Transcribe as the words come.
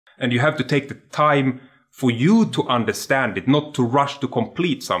And you have to take the time for you to understand it, not to rush to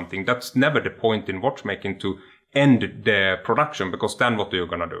complete something. That's never the point in watchmaking, to end the production, because then what are you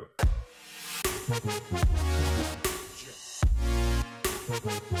gonna do?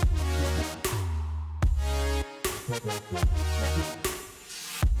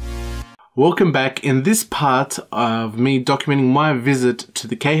 Welcome back. In this part of me documenting my visit to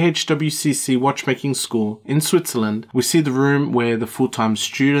the KHWCC Watchmaking School in Switzerland, we see the room where the full-time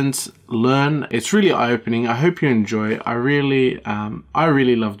students learn. It's really eye-opening. I hope you enjoy. I really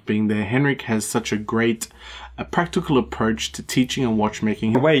loved being there. Henrik has such a great practical approach to teaching and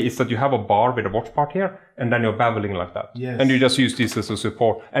watchmaking. The way is that you have a bar with a watch part here, and then you're beveling like that. Yes. And you just use this as a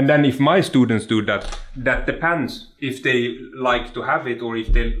support. And then if my students do that, that depends if they like to have it or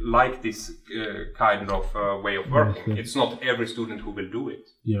if they like this kind of way of working. It's not every student who will do it.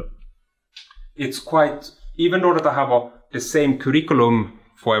 Yep. It's quite, even though that I have the same curriculum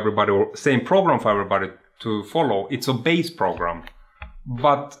for everybody or same program for everybody to follow, it's a base program.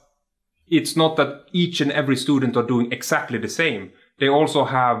 But it's not that each and every student are doing exactly the same. They also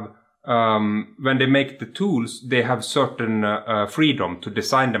have, when they make the tools, they have certain freedom to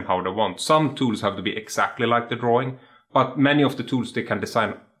design them how they want. Some tools have to be exactly like the drawing, but many of the tools they can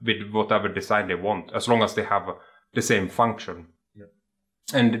design with whatever design they want, as long as they have the same function. Yeah.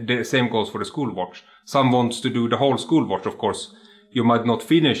 And the same goes for the school watch. Some wants to do the whole school watch, of course. You might not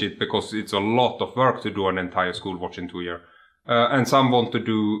finish it because it's a lot of work to do an entire school watch in 2 years. And some want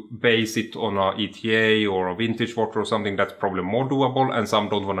to base it on a ETA or a vintage watch or something that's probably more doable, and some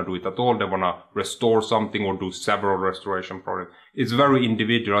don't want to do it at all. They want to restore something or do several restoration projects. It's very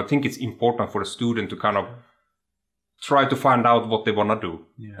individual. I think it's important for the student to kind of try to find out what they want to do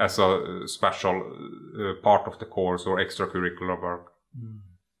as a special part of the course or extracurricular work.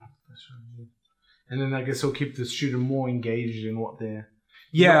 That's really good. And then I guess it'll keep the student more engaged in what they're...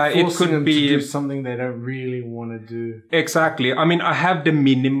 Yeah, it could be to do something they don't really want to do. Exactly. I mean, I have the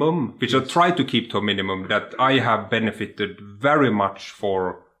minimum, which I try to keep to a minimum, that I have benefited very much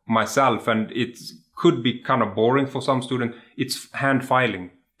for myself, and it could be kind of boring for some students. It's hand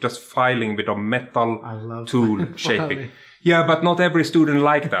filing, just filing with a metal tool shaping. Yeah, but not every student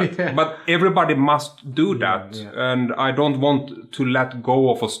like that. Yeah. But everybody must do that. Yeah. And I don't want to let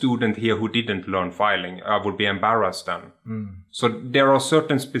go of a student here who didn't learn filing. I would be embarrassed then. So there are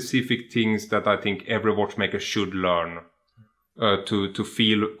certain specific things that I think every watchmaker should learn to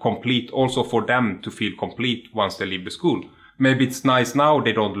feel complete. Also for them to feel complete once they leave the school. Maybe it's nice now,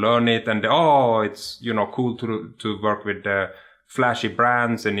 they don't learn it, and it's cool to work with flashy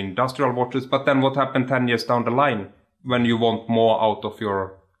brands and industrial watches. But then what happened 10 years down the line? When you want more out of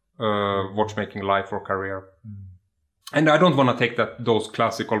your watchmaking life or career. And I don't want to take those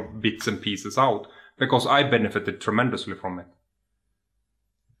classical bits and pieces out, because I benefited tremendously from it.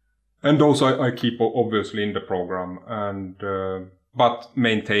 And those I keep obviously in the program, and but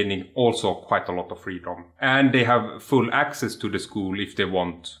maintaining also quite a lot of freedom. And they have full access to the school if they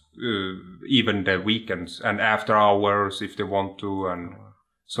want, even the weekends and after hours if they want to, and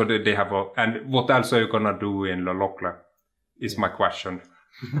so they have and what else are you gonna do in Locle is my question.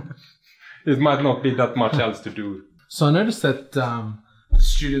 It might not be that much else to do. So I noticed that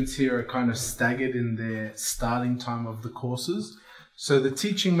students here are kind of staggered in their starting time of the courses. So the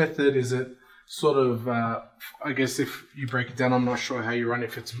teaching method, is it sort of, I guess if you break it down, I'm not sure how you run it.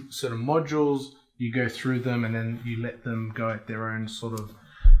 If it's sort of modules, you go through them and then you let them go at their own sort of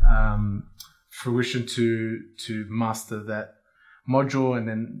fruition to master that module, and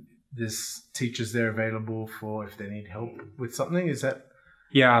then there's teachers there available for if they need help with something. Is that?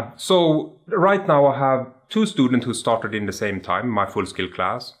 Yeah, so right now I have 2 students who started in the same time, my full skill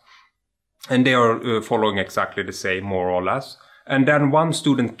class, and they are following exactly the same, more or less. And then 1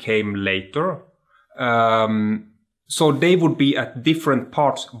 student came later, so they would be at different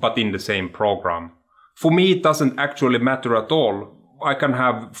parts but in the same program. For me, it doesn't actually matter at all. I can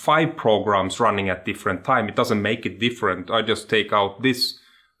have 5 programs running at different time. It doesn't make it different. I just take out this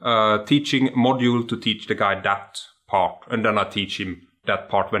teaching module to teach the guy that part, and then I teach him that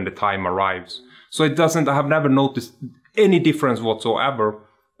part when the time arrives. So it doesn't, I have never noticed any difference whatsoever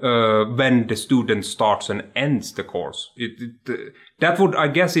when the student starts and ends the course. That would, I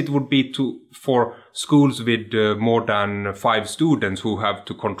guess it would be for schools with more than 5 students who have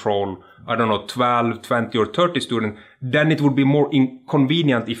to control, I don't know, 12, 20 or 30 students. Then it would be more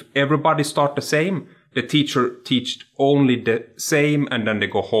inconvenient if everybody start the same. The teacher teaches only the same and then they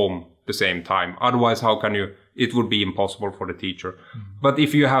go home the same time. Otherwise, how can you, it would be impossible for the teacher. But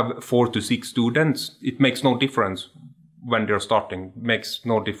if you have 4 to 6 students, it makes no difference when they're starting. It makes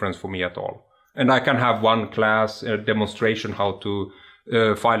no difference for me at all. And I can have one class, a demonstration how to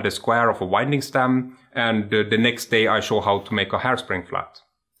file the square of a winding stem, and the next day I show how to make a hairspring flat.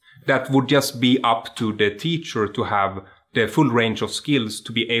 That would just be up to the teacher to have the full range of skills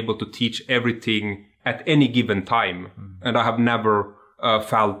to be able to teach everything at any given time. And I have never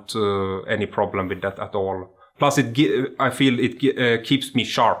felt any problem with that at all. Plus, I feel it keeps me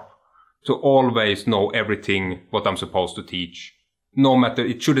sharp to always know everything what I'm supposed to teach. No matter,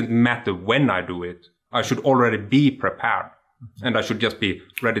 it shouldn't matter when I do it. I should already be prepared, and I should just be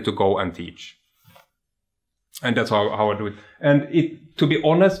ready to go and teach. And that's how I do it. And to be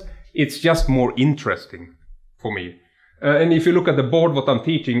honest, it's just more interesting for me. And if you look at the board, what I'm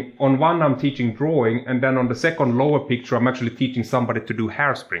teaching, on one I'm teaching drawing, and then on the second lower picture I'm actually teaching somebody to do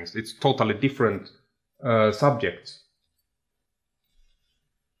hairsprings. It's totally different subjects.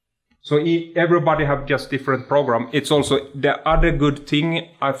 So everybody have just different program. It's also, the other good thing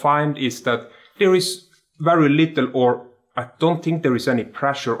I find is that there is very little, or I don't think there is any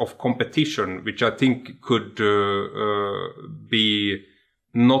pressure of competition, which I think could be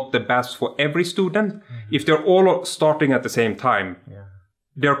not the best for every student. If they're all starting at the same time,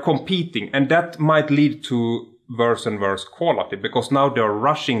 they're competing, and that might lead to worse and worse quality, because now they're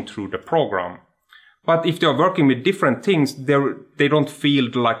rushing through the program. But if they're working with different things, they don't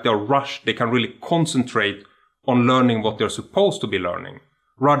feel like they're rushed. They can really concentrate on learning what they're supposed to be learning,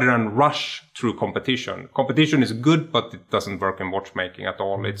 rather than rush through competition. Competition is good, but it doesn't work in watchmaking at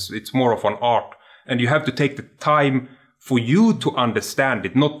all. It's more of an art, and you have to take the time for you to understand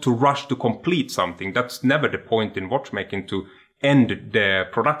it, not to rush to complete something. That's never the point in watchmaking, to end the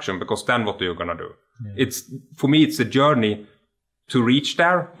production, because then what are you gonna do? For me, it's a journey to reach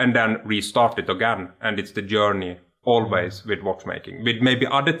there and then restart it again. And it's the journey always with watchmaking. With maybe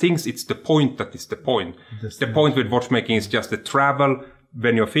other things, it's the point that is the point. The point with watchmaking is just the travel.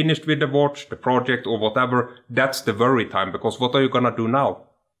 When you're finished with the watch, the project or whatever, that's the worry time, because what are you gonna do now?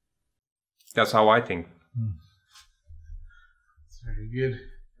 That's how I think. Very good.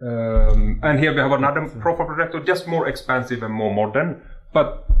 And here we have another profile projector, just more expensive and more modern.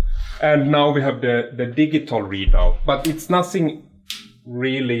 And now we have the digital readout, but it's nothing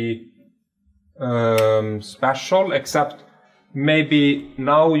really special, except maybe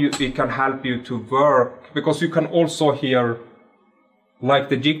now it can help you to work, because you can also here, like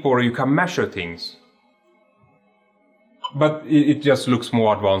the jig borer, you can measure things. But it just looks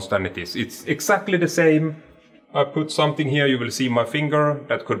more advanced than it is. It's exactly the same. I put something here, you will see my finger,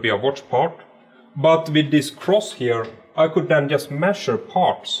 that could be a watch part. But with this cross here, I could then just measure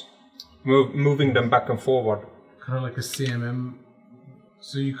parts, moving them back and forward. Kind of like a CMM.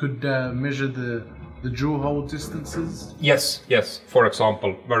 So you could measure the drill hole distances? Yes, for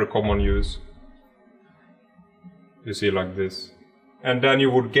example, very common use. You see like this. And then you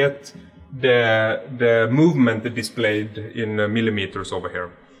would get the movement displayed in millimeters over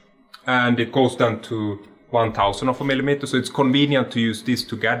here. And it goes down to 1,000 of a millimeter, so it's convenient to use this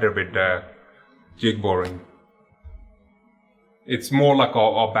together with the jig boring. It's more like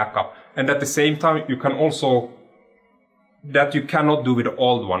a backup. And at the same time, you can also, that you cannot do with the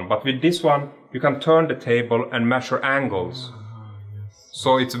old one, but with this one, you can turn the table and measure angles.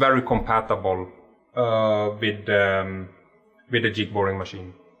 So it's very compatible with the jig boring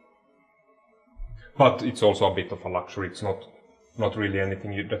machine. But it's also a bit of a luxury. It's not really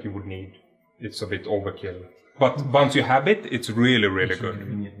anything that you would need. It's a bit overkill. But once you have it, it's really, really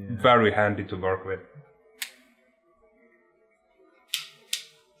good. Very handy to work with.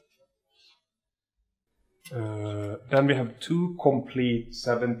 Then we have two complete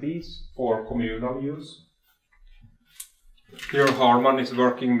 70s for communal use. Here Harman is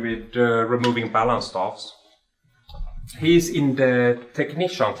working with removing balance staffs. He's in the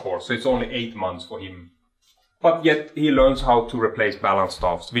technician course, so it's only 8 months for him. But yet he learns how to replace balance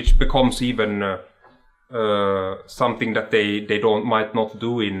staffs, which becomes even something that they might not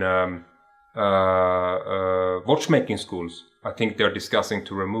do in watchmaking schools. I think they're discussing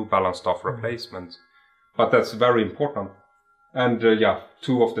to remove balance staff replacements, but that's very important. And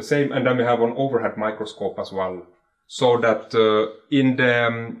two of the same. And then we have an overhead microscope as well, so that in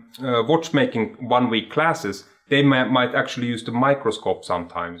the watchmaking 1 week classes, they might actually use the microscope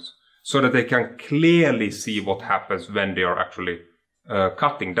sometimes, so that they can clearly see what happens when they are actually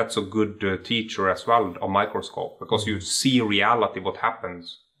cutting. That's a good teacher as well, a microscope, because you see reality, what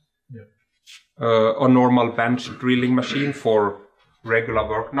happens. A normal bench drilling machine for regular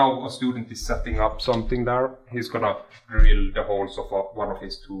work. Now a student is setting up something there. He's gonna drill the holes of one of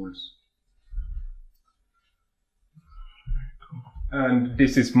his tools. And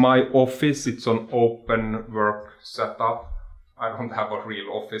this is my office. It's an open work setup. I don't have a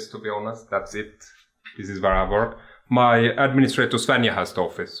real office, to be honest. That's it. This is where I work. My administrator Svenja has the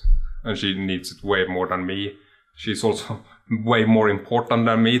office, and she needs it way more than me. She's also way more important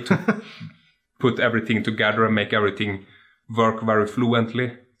than me to put everything together and make everything work very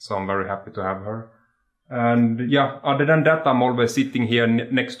fluently. So I'm very happy to have her. And yeah, other than that, I'm always sitting here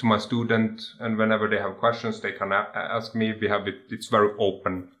next to my student, and whenever they have questions, they can ask me. We have it; it's very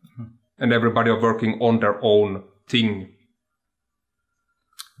open, and everybody are working on their own thing.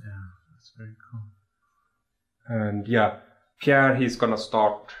 Yeah, that's very cool. And yeah, Pierre, he's gonna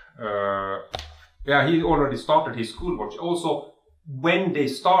start. He already started his school watch. Also, when they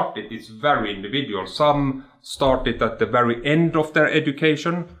start it, it's very individual. Some start it at the very end of their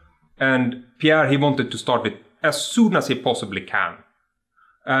education. And Pierre, he wanted to start it as soon as he possibly can.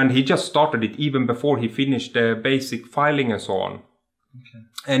 And he just started it even before he finished the basic filing and so on. Okay.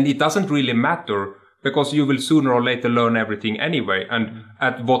 And it doesn't really matter, because you will sooner or later learn everything anyway. And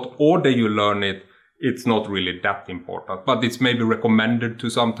at what order you learn it, it's not really that important. But it's maybe recommended to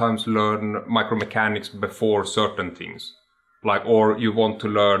sometimes learn micromechanics before certain things. Or you want to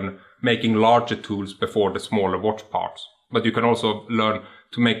learn making larger tools before the smaller watch parts. But you can also learn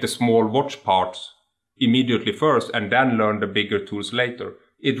to make the small watch parts immediately first and then learn the bigger tools later.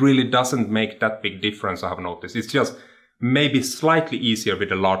 It really doesn't make that big difference, I have noticed. It's just maybe slightly easier with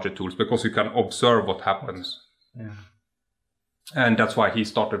the larger tools because you can observe what happens. Yeah. And that's why he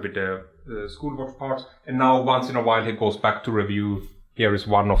started with the school watch parts. And now once in a while he goes back to review. Here is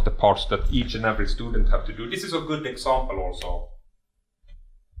one of the parts that each and every student have to do. This is a good example also.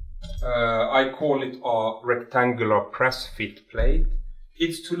 I call it a rectangular press fit plate.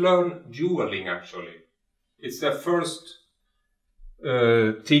 It's to learn jeweling actually. It's the first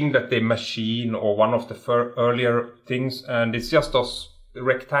thing that they machine, or one of the earlier things, and it's just a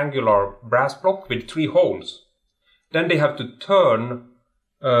rectangular brass block with 3 holes. Then they have to turn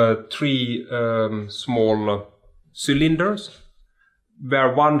 3 small cylinders,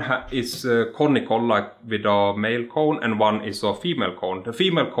 where one is conical, like with a male cone, and one is a female cone. The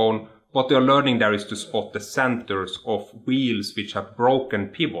female cone, what they are learning there is to spot the centers of wheels which have broken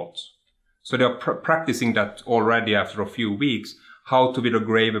pivots. So they are practicing that already after a few weeks, how to with a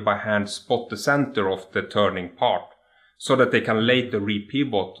graver by hand spot the center of the turning part, so that they can later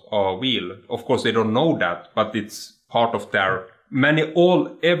re-pivot a wheel. Of course they don't know that, but it's part of their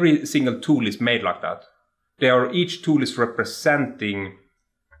every single tool is made like that. Each tool is representing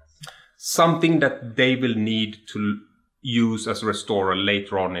something that they will need to use as a restorer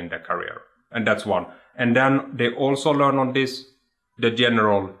later on in their career. And that's one. And then they also learn on this the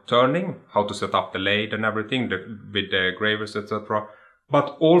general turning, how to set up the lathe and everything with the gravers, etc.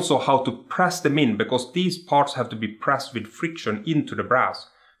 But also how to press them in, because these parts have to be pressed with friction into the brass.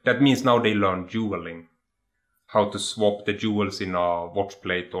 That means now they learn jeweling, how to swap the jewels in a watch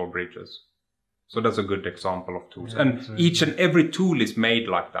plate or bridges. So that's a good example of tools. Yeah, and each and every tool is made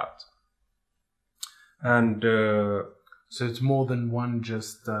like that. And so it's more than one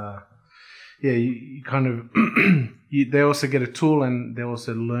just... you kind of... they also get a tool, and they're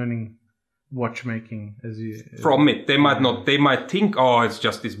also learning watchmaking as you... From it. They might think, oh, it's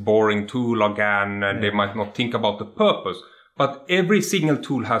just this boring tool again, and they might not think about the purpose. But every single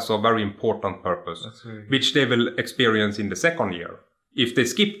tool has a very important purpose, which they will experience in the second year. If they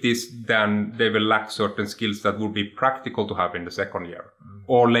skip this, then they will lack certain skills that would be practical to have in the second year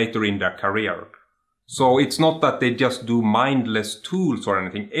or later in their career. So it's not that they just do mindless tools or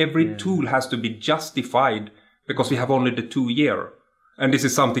anything. Every tool has to be justified because we have only the 2 year. And this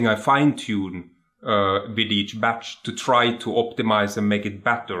is something I fine-tune with each batch to try to optimize and make it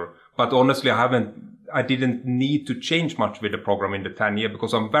better. But honestly, I didn't need to change much with the program in the 10 year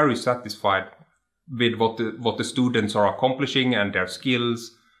because I'm very satisfied with what the students are accomplishing and their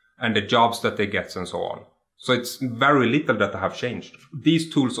skills and the jobs that they get and so on. So it's very little that I have changed.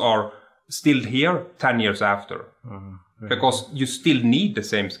 These tools are still here 10 years after. Because you still need the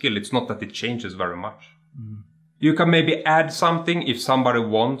same skill. It's not that it changes very much. You can maybe add something if somebody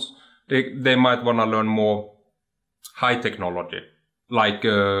wants. They might want to learn more high technology, like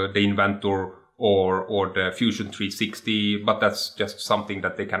the Inventor or the Fusion 360, but that's just something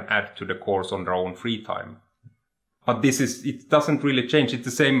that they can add to the course on their own free time. But it doesn't really change. It's the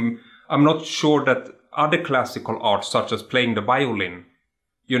same. I'm not sure that other classical arts, such as playing the violin,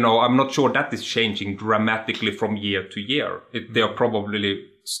 I'm not sure that is changing dramatically from year to year. They are probably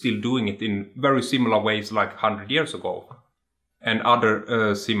still doing it in very similar ways like 100 years ago. And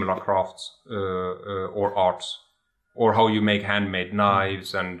other similar crafts or arts, or how you make handmade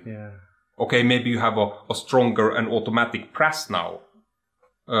knives and... Okay, maybe you have a stronger and automatic press now.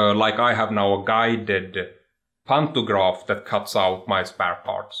 Like I have now a guided pantograph that cuts out my spare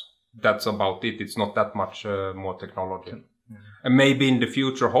parts. that's about it. It's not that much more technology. And maybe in the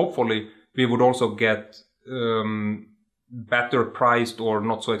future, hopefully, we would also get better priced or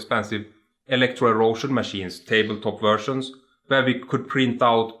not so expensive electro-erosion machines, tabletop versions, where we could print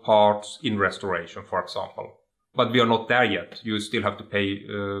out parts in restoration, for example. But we are not there yet. You still have to pay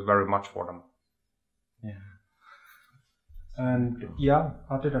very much for them. Yeah. And yeah,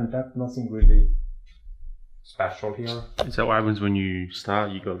 other than that, nothing really special here. Is that what happens when you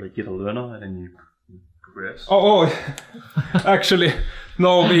start? You got to get a learner and then you progress? Oh, actually,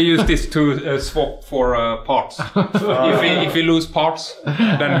 no, we use this to swap for parts. If we lose parts,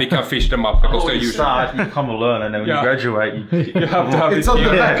 then we can fish them up because they're usually... start, you become a learner, and then when you graduate, you have to have it's it on the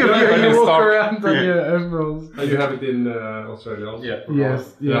back of you walk start. around on your overalls. You have it in Australia also? Yeah.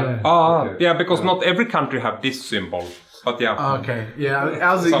 Yes, yeah. Yeah, because not every country have this symbol. But yeah. Okay, yeah.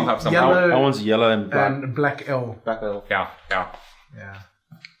 Ours is Some have some. yellow that one's yellow and black. and black L. Black L. Yeah. Yeah.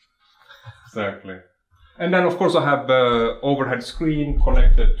 Exactly. And then of course I have overhead screen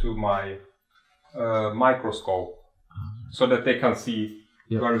connected to my microscope so that they can see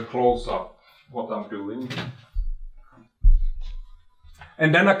very close up what I'm doing.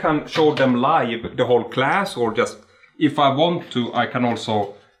 And then I can show them live the whole class, or just if I want to, I can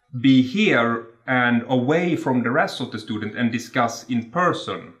also be here and away from the rest of the student and discuss in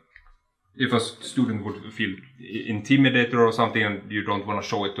person. If a student would feel intimidated or something and you don't want to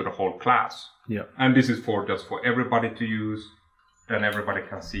show it to the whole class. Yeah. And this is for just for everybody to use. Then everybody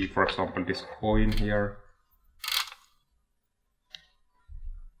can see, for example, this coin here.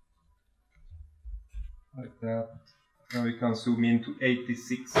 Like that. Now we can zoom in to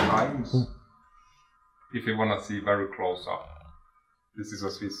 86 times. If you want to see very close up. This is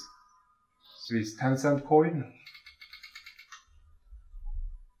a Swiss 10-cent coin.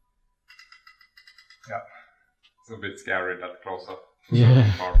 Yeah, it's a bit scary that close up.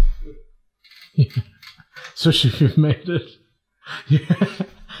 Yeah. So you've made it.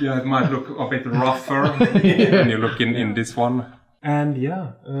 Yeah, it might look a bit rougher when you look in this one. And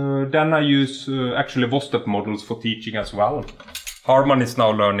yeah, then I use actually Vostep models for teaching as well. Harman is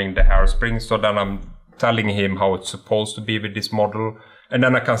now learning the hairspring, so then I'm telling him how it's supposed to be with this model. And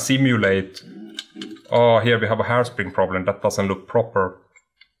then I can simulate, oh, here we have a hairspring problem, that doesn't look proper.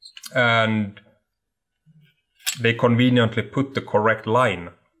 And they conveniently put the correct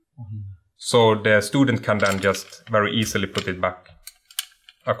line. So the student can then just very easily put it back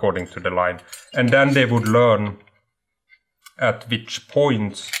according to the line. And then they would learn at which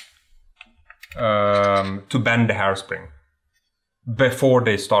points to bend the hairspring before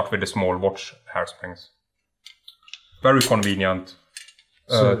they start with the small watch hairsprings. Very convenient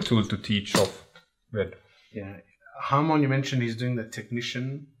tool to teach off with. Yeah. Harmon, you mentioned he's doing the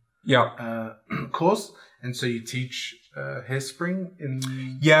technician course, and so you teach hairspring in...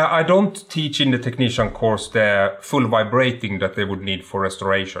 Yeah, I don't teach in the technician course the full vibrating that they would need for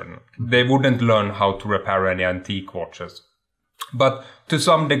restoration. They wouldn't learn how to repair any antique watches. But to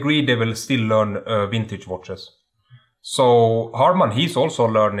some degree, they will still learn vintage watches. So Harman, he's also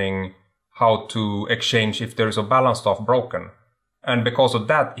learning how to exchange if there is a balance staff broken. And because of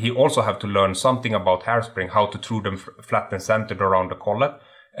that, he also have to learn something about hairspring, how to throw them flat and centered around the collet,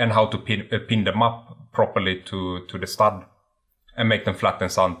 and how to pin them up properly to the stud and make them flat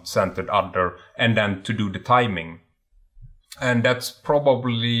and centered under, and then to do the timing. And that's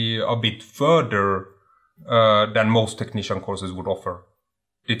probably a bit further than most technician courses would offer.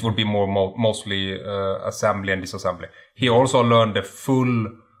 It would be mostly assembly and disassembly. He also learned the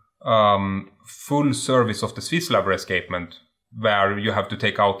full service of the Swiss library escapement, where you have to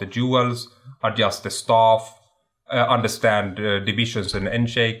take out the jewels, adjust the staff, understand divisions and end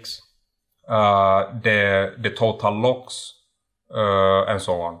shakes, the total locks, and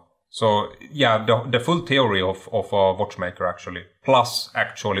so on. So yeah, the full theory of a watchmaker actually, plus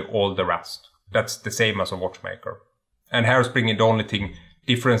actually all the rest. That's the same as a watchmaker. And hairspring, the only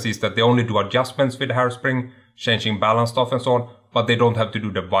difference is that they only do adjustments with the hairspring, changing balance stuff and so on, but they don't have to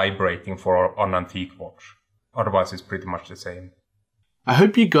do the vibrating for an antique watch. Otherwise, it's pretty much the same. I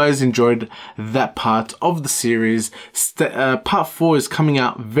hope you guys enjoyed that part of the series. Part 4 is coming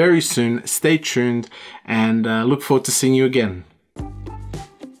out very soon. Stay tuned and look forward to seeing you again.